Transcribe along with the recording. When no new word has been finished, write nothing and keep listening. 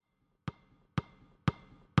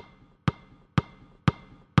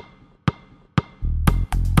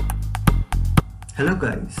Hello,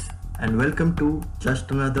 guys, and welcome to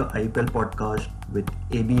just another IPL podcast with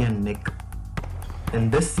AB and Nick.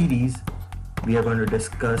 In this series, we are going to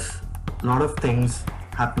discuss a lot of things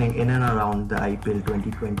happening in and around the IPL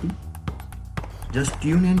 2020. Just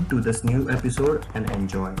tune in to this new episode and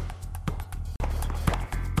enjoy.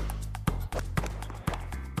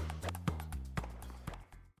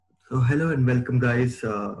 So, hello and welcome, guys.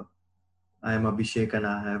 I am Abhishek and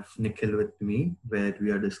I have Nikhil with me, where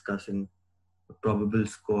we are discussing probable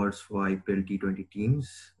scores for IPL T20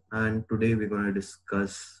 teams. And today we're going to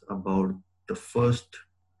discuss about the first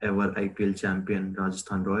ever IPL champion,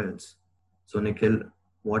 Rajasthan Royals. So, Nikhil,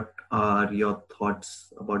 what are your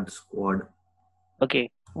thoughts about the squad? Okay,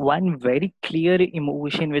 one very clear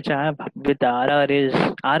emotion which I have with RR is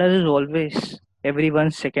always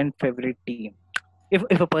everyone's second favorite team. If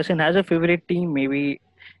a person has a favorite team, maybe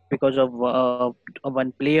because of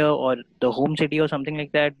one player or the home city or something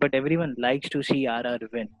like that, but everyone likes to see RR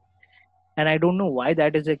win. And I don't know why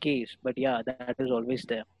that is the case, but yeah, that is always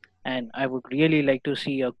there. And I would really like to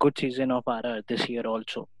see a good season of RR this year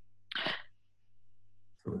also.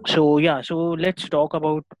 So, So yeah, so let's talk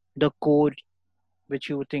about the core which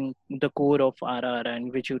you think the core of RR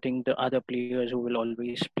and which you think the other players who will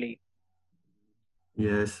always play.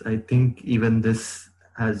 yes, I think even this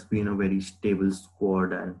has been a very stable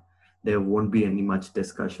squad and there won't be any much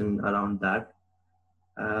discussion around that.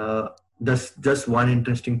 Uh, just one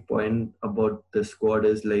interesting point about the squad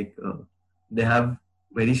is they have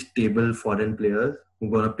very stable foreign players who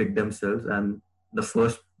are gonna pick themselves, and the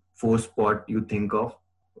first four spot you think of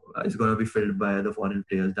is gonna be filled by the foreign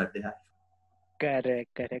players that they have. Correct,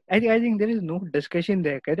 correct. I think there is no discussion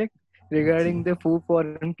there, correct? Regarding See, the four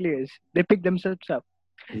foreign players. They pick themselves up.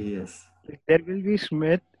 yes, Like, there will be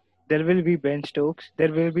Smith, there will be Ben Stokes,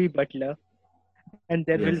 there will be Butler, and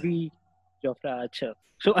there will yes, be Jofra Archer.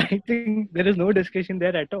 So I think there is no discussion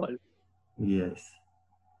there at all. yes.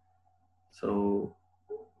 So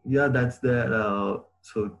yeah, that's there.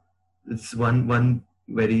 So it's one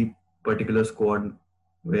very particular squad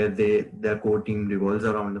where their core team revolves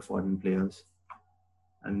around the foreign players,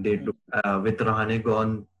 and they do, Mm. with Rahane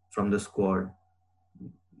gone from the squad,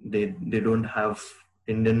 they don't have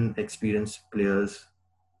Indian experienced players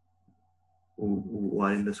who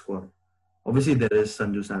are in the squad. Obviously, there is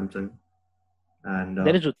Sanju Samson, and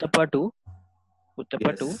There is Uttapa too.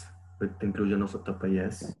 Uttapa too. yes, with inclusion of Uttapa,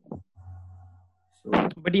 yes. So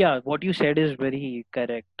But yeah, what you said is very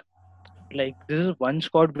correct. Like this is one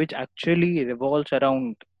squad which actually revolves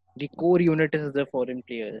around the core unit is the foreign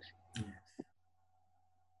players.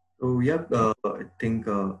 yeah, I think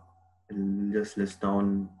I'll just list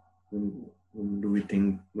down whom do we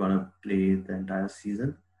think gonna play the entire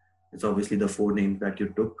season. It's obviously the four names that you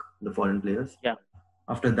took, the foreign players. Yeah,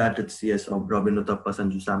 After that, it's yes, of Robin Uthappa,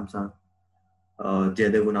 Sanju Samson,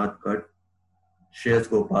 Jaydev Unadkat, Shreyas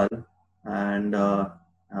Gopal, and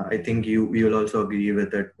I think you will also agree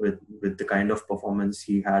with it with the kind of performance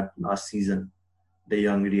he had last season. The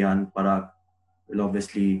young Rian Parak will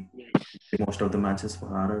obviously yes, play most of the matches for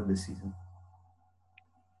RR this season.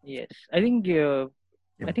 yes. I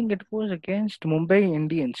Yep. think it was against Mumbai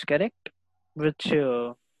Indians, correct? Which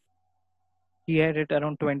he had it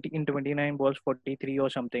around 20 in 29 balls, 43 or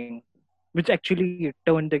something, which actually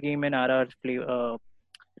turned the game in So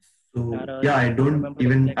RR's yeah, I favor. I don't remember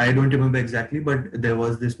even I exactly. don't remember exactly, but there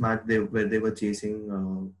was this match where they were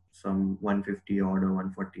chasing some 150 odd or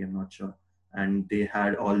 140. I'm not sure, and they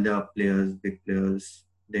had all their players, big players.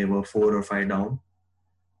 They were four or five down,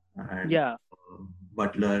 and Yeah,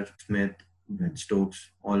 Butler, Smith, Ben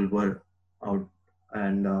Stokes, all were out,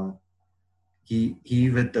 and he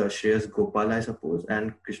with Shreyas Gopal, I suppose,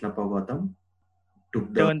 and Krishna Gautam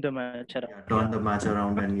took the turned the match around. yeah, Yeah. turned the match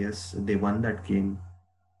around, and yes, they won that game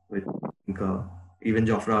with I think, even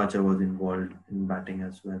Jofra Archer was involved in batting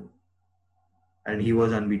as well, and he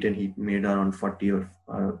was unbeaten. He made around 40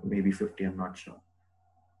 or maybe 50. I'm not sure.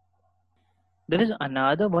 There is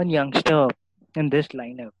another one youngster in this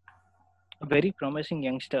lineup, a very promising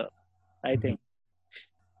youngster, I Mhm. think.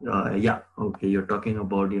 Yeah, okay, you're talking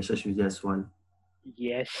about Yashasvi Jaiswal.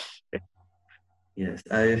 Yes. Yes,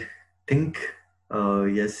 I think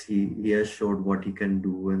yes, he has showed what he can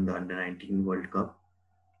do in the under 19 World Cup,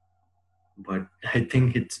 but I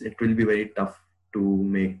think it will be very tough to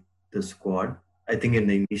make the squad. I think in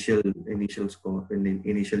the initial score in the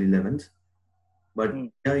initial 11s, but Hmm.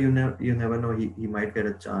 yeah, you never know. He might get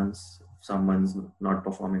a chance if someone's not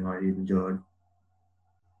performing or injured.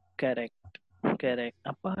 Correct. Correct.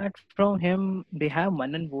 Apart from him, they have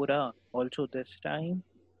Manan Vora also this time,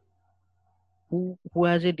 who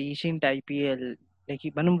has a decent IPL.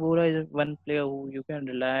 Manam Vora is one player who you can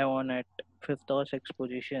rely on at fifth or sixth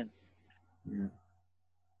position. Yeah.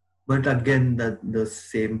 But again, that the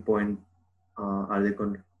same point, are they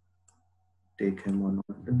going to take him or not?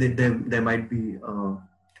 There might be a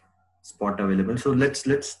spot available. So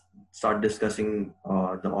let's start discussing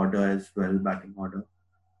the order as well, batting order.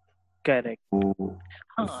 Correct. So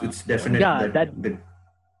it's definite Yeah, that the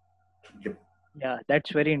yep.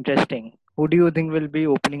 that's very interesting. Who do you think will be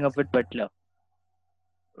opening up with Butler?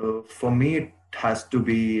 For me, it has to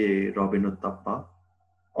be Robin Uthappa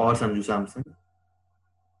or Sanju Samson,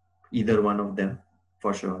 either one of them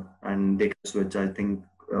for sure. And they can switch. I think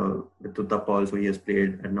with Uthappa also he has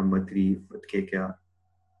played at number 3 with KKR.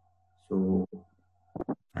 So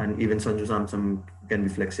and even Sanju Samson can be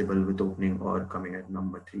flexible with opening or coming at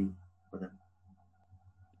number 3 for them.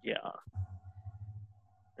 Yeah.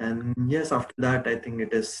 And yes, after that, I think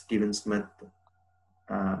it is Steven Smith,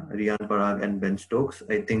 Rian Parag, and Ben Stokes.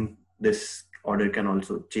 I think this order can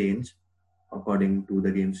also change according to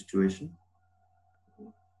the game situation.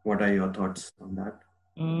 What are your thoughts on that?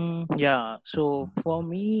 Yeah. So for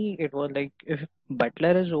me, it was like if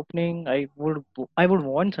Butler is opening, I would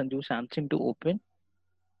want Sanju Samson to open,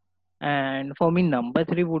 and for me, number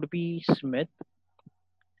three would be Smith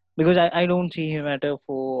because I don't see him at a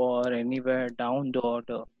four or anywhere down the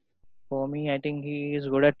order. For me, I think he is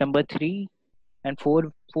good at number three, and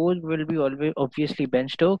four will be always obviously Ben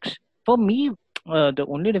Stokes. For me, the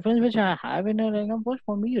only difference which I have in a lineup was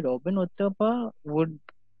for me Robin Uthappa would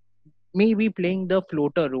maybe playing the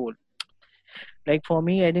floater role. Like for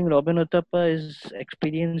me, I think Robin Uthappa is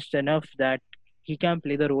experienced enough that he can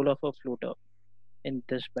play the role of a floater in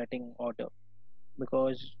this batting order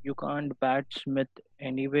because you can't bat Smith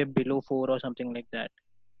anywhere below four or something like that.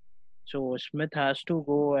 So Smith has to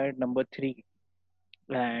go at number three.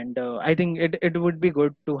 And I think it would be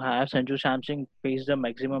good to have Sanju Samson face the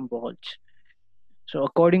maximum balls. So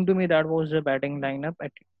according to me, that was the batting lineup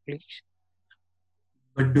at least.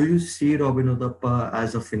 But do you see Robin Uthappa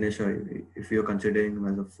as a finisher? If you're considering him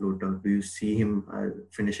as a floater, do you see him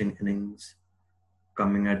finishing innings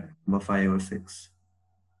coming at number 5 or 6?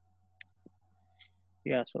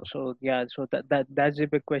 Yeah, so that's a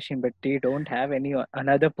big question. But they don't have any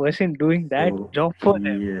another person doing that So job for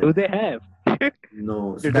them. yeah, Do they have?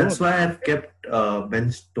 no. So They that's don't. why I've kept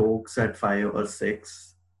Ben Stokes at 5 or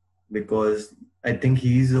 6 because I think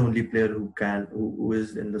he's the only player who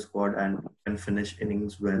is in the squad and can finish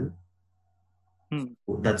innings well. Hmm.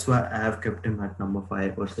 That's why I have kept him at number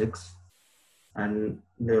 5 or 6. And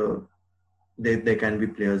there can be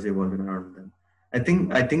players evolving around them. I think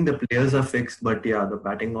the players are fixed, but yeah, the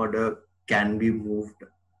batting order can be moved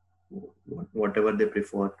whatever they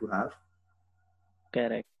prefer to have.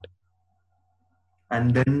 Correct.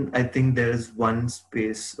 And then I think there is one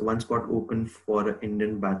spot open for an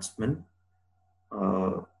Indian batsman.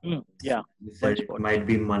 Uh, Yeah, you one said it spot. might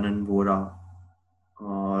be Manan Vora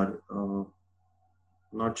or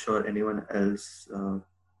not sure anyone else.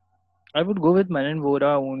 I would go with Manan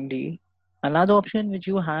Vora only. Another option which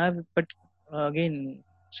you have, but again,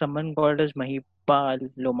 someone called as Mahipal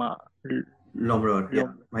Loma. Lomror,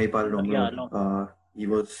 yeah, Mahipal Yeah, Lomror. He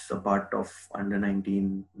was a part of under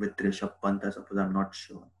 19 with Rishabh Pant, I suppose. I'm not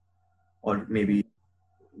sure, or maybe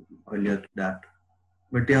earlier to that.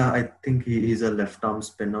 But yeah, I think he is a left arm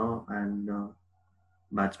spinner and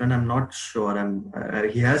batsman. I'm not sure.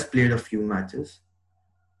 He has played a few matches,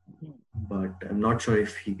 but I'm not sure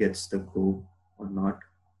if he gets the go or not.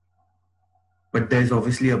 But there's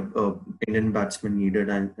obviously a Indian batsman needed,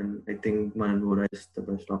 and I think Manan Vora is the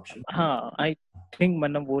best option. I think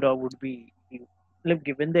Manan Vora would be, like,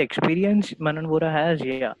 given the experience Manan Vora has,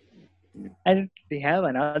 yeah. And they have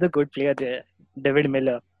another good player there, David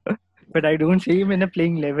Miller. But I don't see him in a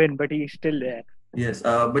playing 11, but he's still there. Yes,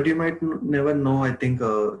 but you might never know. I think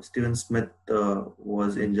Steven Smith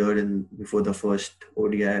was injured in before the first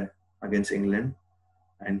ODI against England,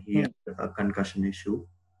 and he Hmm. had a concussion issue.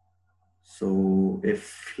 So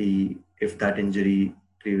if that injury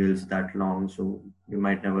prevails that long, so you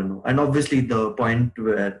might never know. And obviously, the point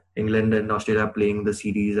where England and Australia are playing the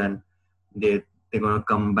series and they're gonna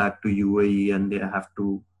come back to UAE and they have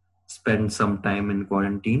to spend some time in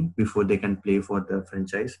quarantine before they can play for the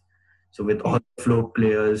franchise. So with all the flow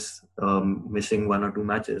players missing 1 or 2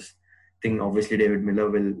 matches, I think obviously David Miller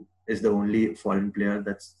will is the only foreign player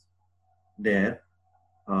that's there.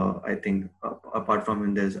 I think apart from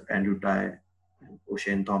him, there's Andrew Ty and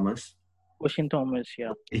O'Shane Thomas. Ocean Thomas,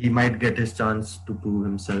 yeah. He might get his chance to prove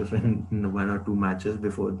himself in 1 or 2 matches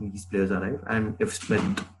before these players arrive. And if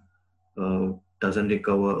Smith doesn't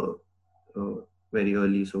recover uh, very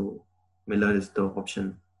early, so Miller is the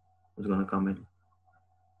option who's going to come in.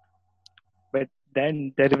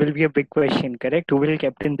 Then there will be a big question, correct? Who will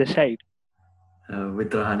captain the side?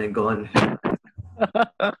 With Rahane gone.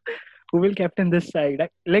 Who will captain this side?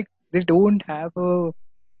 Like they don't have a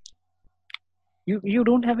you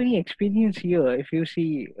don't have any experience here. If you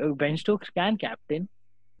see Ben Stokes can captain,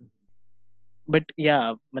 but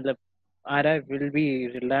yeah, matlab, RR will be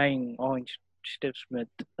relying on Steve Smith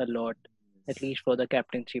a lot, at least for the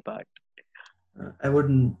captaincy part. I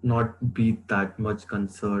would not be that much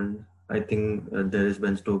concerned. I think there is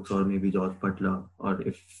Ben Stokes or maybe George Butler, or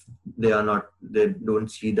if they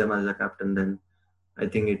don't see them as a captain, then I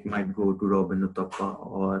think it might go to Robin Uthappa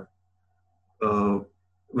or uh,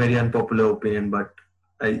 very unpopular opinion, but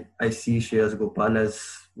I see Shreyas Gopal as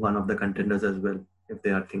one of the contenders as well if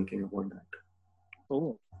they are thinking about that.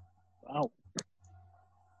 Oh, wow.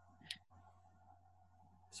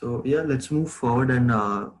 So yeah, let's move forward and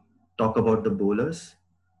talk about the bowlers.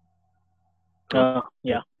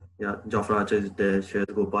 Yeah. Yeah, Jofra Archer is there,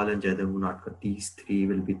 Shreyas Gopal and Jaydev Unadkat. These three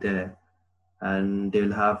will be there, and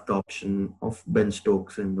they'll have the option of Ben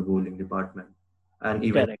Stokes in the bowling department, and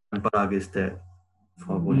even Correct. Parag is there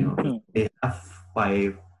for bowling options. Hmm. They have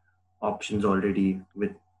five options already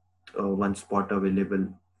with one spot available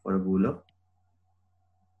for a bowler.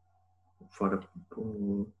 For a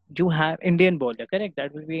You have Indian bowler, correct?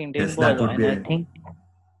 That will be Indian yes, that bowler, would and be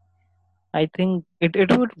I think it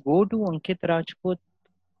would go to Ankit Rajput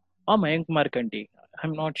or Mayank Markandi.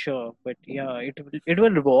 I'm not sure, but yeah, it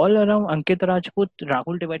will revolve around Ankit Rajput,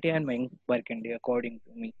 Rahul Tewatia, and Mayank Markandi, according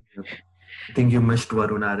to me. I think you missed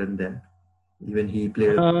Varun Aaron there. Even he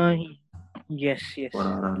played Uh, yes, yes. for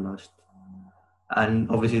RR last. And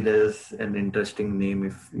obviously, there's an interesting name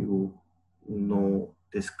if you know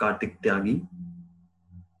this Kartik Tyagi.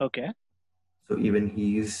 Okay. So even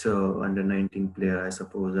he's under 19 player, I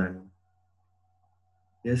suppose, and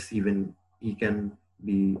yes, even he can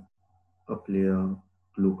be a player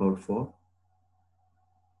to look out for.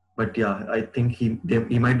 But yeah, I think he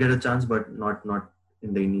might get a chance, but not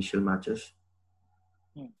in the initial matches.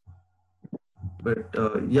 Hmm. But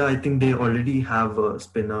yeah, I think they already have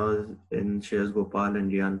spinners in Shreyas Gopal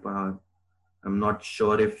and Riyan Parag. I'm not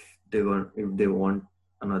sure if they want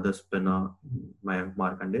another spinner, Mayank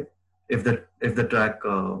Markande. If the track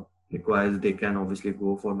requires, they can obviously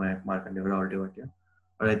go for Mayank Markande or Rahul Tewatia.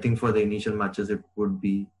 But I think for the initial matches, it would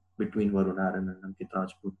be between Varun Aaron and Ankit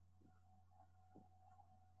Rajput.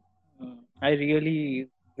 I really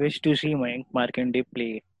wish to see Mayank Markande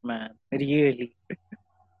play, man. Really.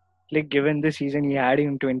 Like, given the season he had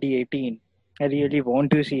in 2018, I really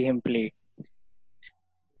want to see him play.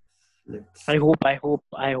 Let's I hope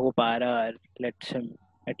RR lets him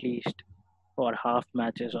at least for half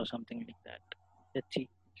matches or something like that. Let's see.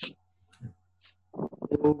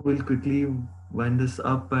 so we'll quickly wind this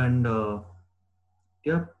up and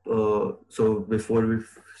yeah. So before we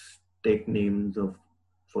take names of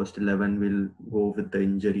first 11, we'll go with the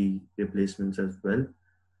injury replacements as well.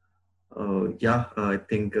 Yeah, I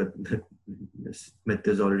think Smith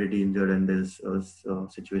is already injured, and there's a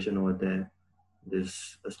situation over there.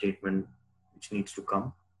 There's a statement which needs to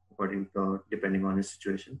come according to depending on his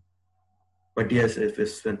situation. But yes, if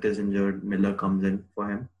Smith is injured, Miller comes in for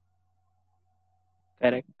him,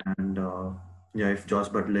 Correct. and yeah, if Josh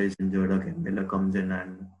Butler is injured again, Miller comes in,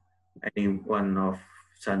 and any one of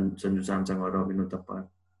Sanju Samsung or Robin Uthappa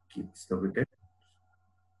keeps the wicket.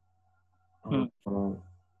 Hmm. Uh,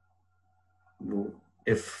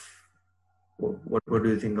 if what do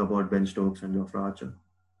you think about Ben Stokes and Jofra Archer?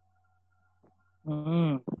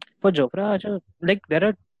 Hmm. For Jofra Archer, like there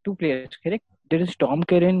are two players, correct? There is Tom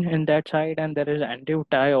Curran in that side, and there is Andrew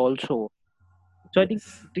Ty also. So I think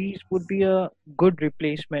Yes. these would be a good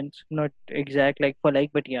replacements, not exact like for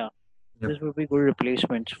like, but yeah, this Yep. would be good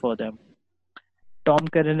replacements for them. Tom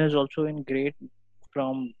Curran is also in great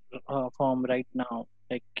from form right now.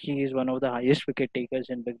 Like he is one of the highest wicket takers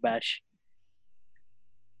in Big Bash,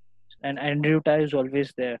 and Andrew Ty is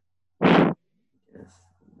always there. Yes.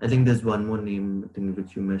 I think there's one more name I think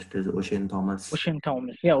which you missed is O'Shane Thomas. Ocean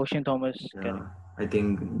Thomas, yeah, Ocean Thomas, correct. Yeah, I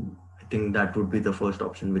think that would be the first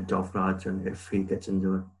option with Jofra Archer if he gets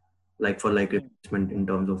injured, like for like Hmm. replacement in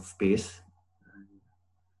terms of pace.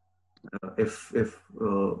 If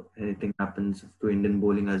anything happens to Indian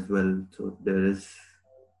bowling as well, so there is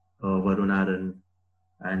Varun Aaron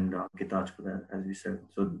and Ankit Rajput, as we said.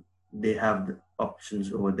 So they have the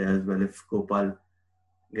options over there as well. If Gopal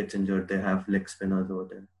gets injured, they have leg spinners over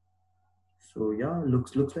there. So yeah,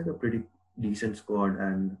 looks like a pretty decent squad,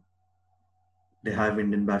 and they have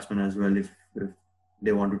Indian batsmen as well. If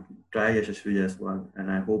they want to try Yashasvi Jaiswal, and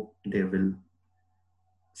I hope they will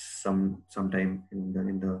sometime in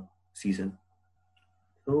the season.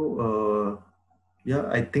 So Yeah,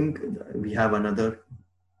 I think we have another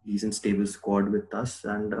decent stable squad with us,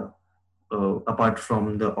 and apart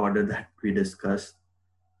from the order that we discussed,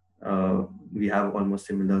 uh, we have almost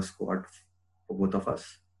similar squad for both of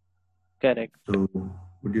us. Correct. So,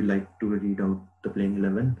 would you like to read out the playing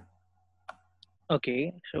 11?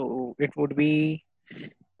 Okay, so it would be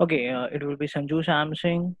okay. It will be Sanju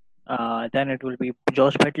Samsung. Then it will be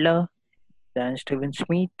Josh Butler. Then Steven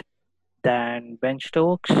Smith. Then Ben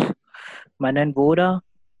Stokes. Manan Bora.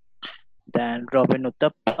 Then Robin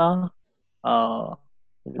Uthappa. Uh,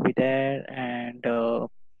 will be there, and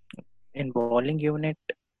in bowling unit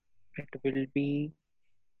it will be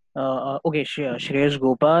okay. Shreyas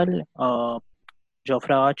Gopal.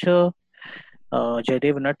 Jofra Archer.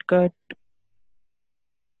 Jaydev Nutkat,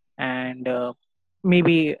 and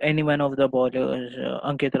maybe any one of the bowlers,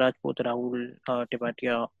 Ankit Rajput, Rahul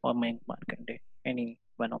Tewatia, or Mayank Markande, any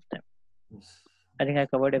one of them. Yes. I think I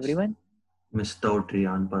covered Miss- everyone. Missed out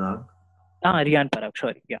Riyan Parag. Riyan Parag,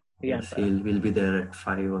 sorry, yeah, Riyan Yes, Parag. he'll will be there at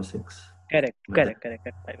 5 or 6. Correct, But correct, correct,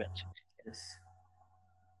 at 5 and 6. yes.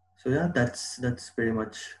 So yeah, that's pretty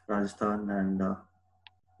much Rajasthan, and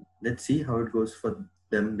let's see how it goes for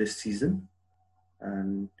them this season.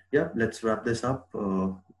 And yeah, let's wrap this up.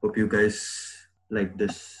 Hope you guys like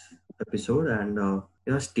this episode, and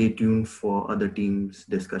stay tuned for other teams'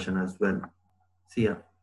 discussion as well. See ya.